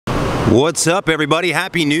What's up, everybody?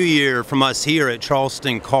 Happy New Year from us here at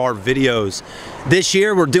Charleston Car Videos. This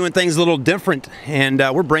year we're doing things a little different, and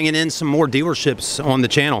we're bringing in some more dealerships on the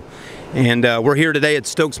channel. And we're here today at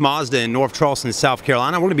Stokes Mazda in North Charleston, South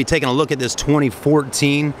Carolina. We're going to be taking a look at this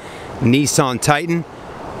 2014 Nissan Titan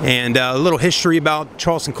and a little history about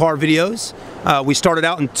Charleston Car Videos. We started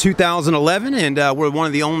out in 2011, and we're one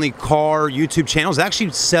of the only car YouTube channels that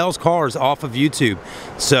actually sells cars off of YouTube.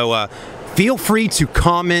 So feel free to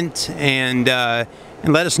comment and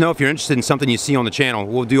let us know if you're interested in something you see on the channel.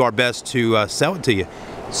 We'll do our best to sell it to you.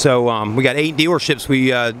 So we got 8 dealerships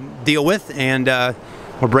we deal with, and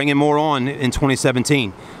we're bringing more on in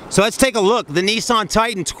 2017. So let's take a look. The Nissan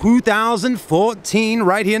Titan 2014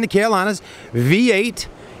 right here in the Carolinas, V8.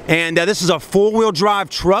 And this is a 4-wheel drive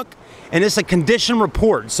truck, and it's a condition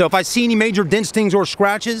report. So if I see any major dents, stings, or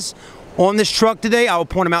scratches on this truck today, I will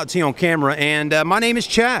point them out to you on camera. And my name is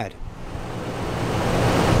Chad.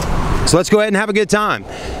 So let's go ahead and have a good time.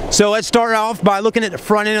 So let's start off by looking at the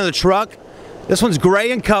front end of the truck. This one's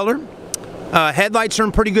gray in color. Headlights are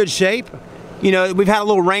in pretty good shape. You know, we've had a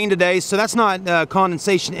little rain today, so that's not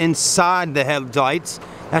condensation inside the headlights.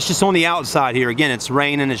 That's just on the outside here. Again, it's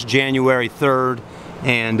raining. It's January 3rd,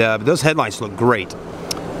 and those headlights look great.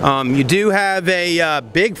 You do have a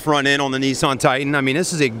big front end on the Nissan Titan. I mean,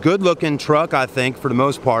 this is a good-looking truck, I think, for the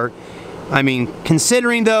most part. I mean,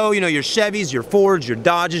 considering though, you know, your Chevys, your Fords, your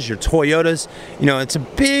Dodges, your Toyotas, you know, it's a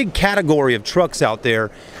big category of trucks out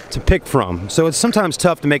there to pick from. So it's sometimes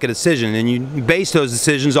tough to make a decision, and you base those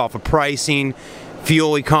decisions off of pricing,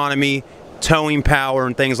 fuel economy, towing power,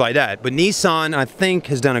 and things like that. But Nissan, I think,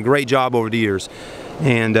 has done a great job over the years.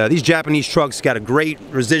 And these Japanese trucks got a great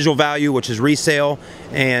residual value, which is resale,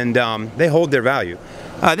 and they hold their value.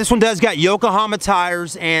 This one does got Yokohama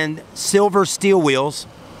tires and silver steel wheels.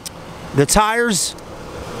 The tires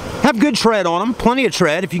have good tread on them, plenty of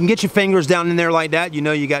tread. If you can get your fingers down in there like that, you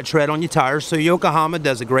know you got tread on your tires. So Yokohama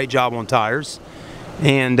does a great job on tires.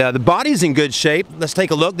 And the body's in good shape. Let's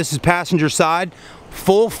take a look. This is passenger side.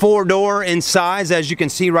 Full 4-door in size, as you can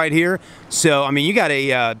see right here. So, I mean, you got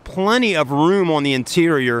a plenty of room on the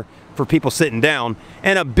interior for people sitting down,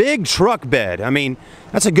 and a big truck bed. I mean,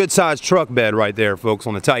 that's a good-sized truck bed right there, folks,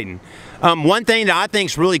 on the Titan. One thing that I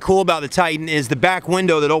think is really cool about the Titan is the back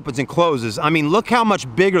window that opens and closes. I mean, look how much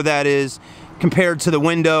bigger that is compared to the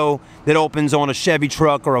window that opens on a Chevy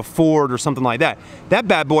truck or a Ford or something like that. That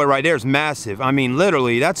bad boy right there is massive. I mean,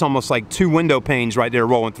 literally, that's almost like 2 window panes right there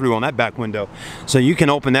rolling through on that back window. So you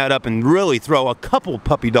can open that up and really throw a couple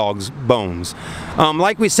puppy dogs' bones.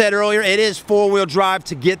 Like we said earlier, it is 4-wheel drive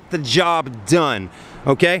to get the job done,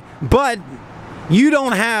 okay? But you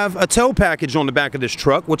don't have a tow package on the back of this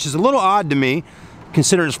truck, which is a little odd to me,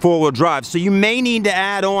 considering it's 4-wheel drive. So you may need to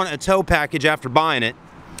add on a tow package after buying it.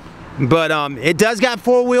 But it does got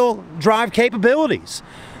 4-wheel drive capabilities.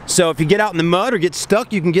 So if you get out in the mud or get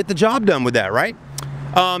stuck, you can get the job done with that, right?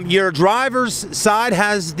 Your driver's side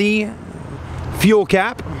has the fuel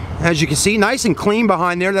cap, as you can see, nice and clean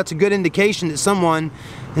behind there. That's a good indication that someone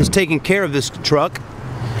is taking care of this truck.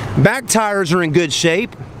 Back tires are in good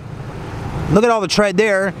shape. Look at all the tread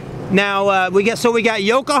there. Now we got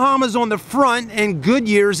Yokohamas on the front and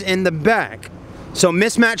Goodyears in the back. So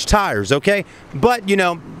mismatched tires, okay? But you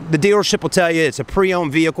know, the dealership will tell you it's a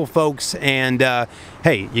pre-owned vehicle, folks, and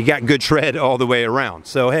hey, you got good tread all the way around.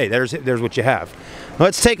 So hey, there's what you have.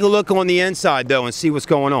 Let's take a look on the inside though and see what's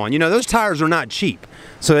going on. You know, those tires are not cheap,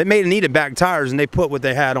 so they may need back tires and they put what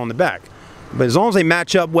they had on the back. But as long as they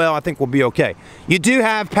match up well, I think we'll be okay. You do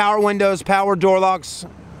have power windows, power door locks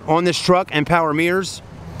on this truck, and power mirrors.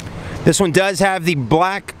 This one does have the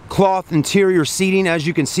black cloth interior seating, as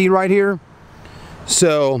you can see right here.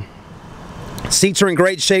 So seats are in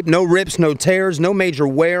great shape, no rips, no tears, no major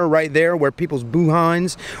wear right there where people's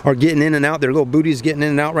behinds are getting in and out, their little booties getting in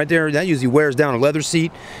and out right there. That usually wears down a leather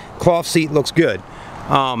seat. Cloth seat looks good.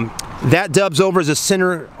 That dubs over as a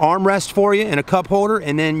center armrest for you and a cup holder,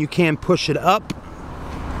 and then you can push it up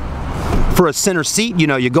for a center seat. You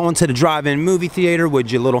know, you go into the drive-in movie theater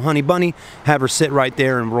with your little honey bunny, have her sit right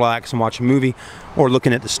there and relax and watch a movie, or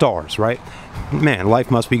looking at the stars, right? Man, life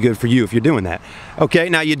must be good for you if you're doing that. Okay,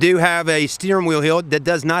 now you do have a steering wheel here that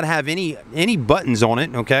does not have any buttons on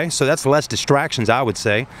it, okay? So that's less distractions, I would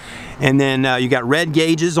say. And then you got red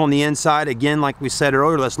gauges on the inside. Again, like we said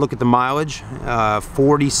earlier, let's look at the mileage.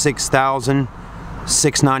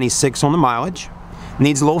 46,696 on the mileage.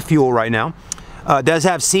 Needs a little fuel right now. Does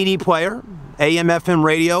have CD player, AM, FM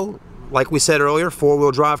radio, like we said earlier,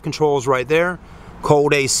 4-wheel drive controls right there,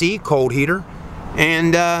 cold AC, cold heater,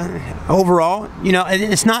 and overall, you know,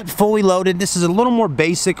 it's not fully loaded. This is a little more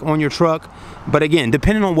basic on your truck, but again,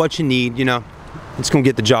 depending on what you need, you know, it's going to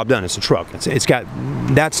get the job done. It's a truck. It's got,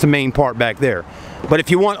 that's the main part back there. But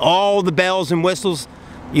if you want all the bells and whistles,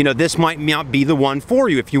 you know, this might not be the one for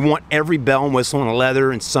you if you want every bell and whistle and a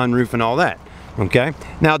leather and sunroof and all that. Okay,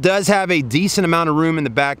 now it does have a decent amount of room in the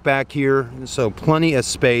back here, so plenty of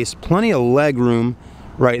space, plenty of leg room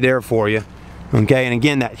right there for you. Okay, and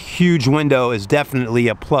again, that huge window is definitely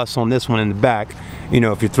a plus on this one in the back, you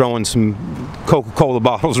know, if you're throwing some Coca-Cola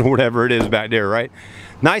bottles or whatever it is back there, right?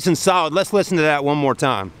 Nice and solid. Let's listen to that one more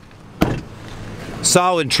time.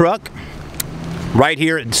 Solid truck right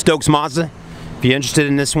here at Stokes Mazda. If you're interested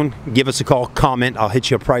in this one, give us a call, comment. I'll hit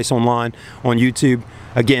you a price online on YouTube.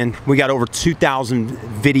 Again, we got over 2,000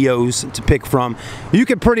 videos to pick from. You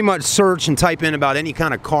can pretty much search and type in about any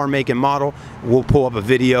kind of car, make, and model. We'll pull up a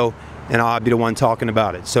video and I'll be the one talking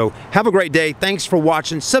about it. So have a great day. Thanks for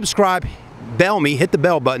watching. Subscribe, bell me, hit the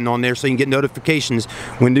bell button on there so you can get notifications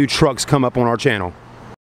when new trucks come up on our channel.